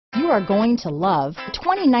are going to love the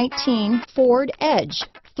 2019 Ford Edge.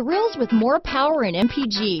 Thrills with more power and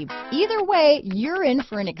MPG. Either way, you're in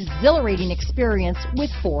for an exhilarating experience with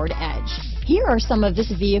Ford Edge. Here are some of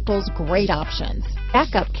this vehicle's great options: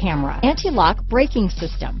 backup camera, anti-lock braking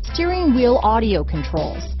system, steering wheel audio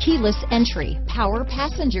controls, keyless entry, power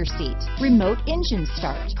passenger seat, remote engine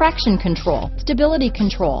start, traction control, stability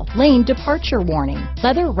control, lane departure warning,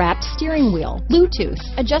 leather-wrapped steering wheel, Bluetooth,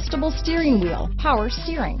 adjustable steering wheel, power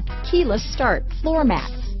steering, keyless start, floor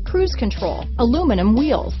mats, cruise control, aluminum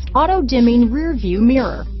wheels, auto-dimming rear view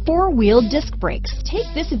mirror, four-wheel disc brakes. Take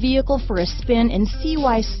this vehicle for a spin and see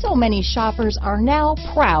why so many shoppers are now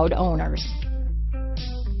proud owners.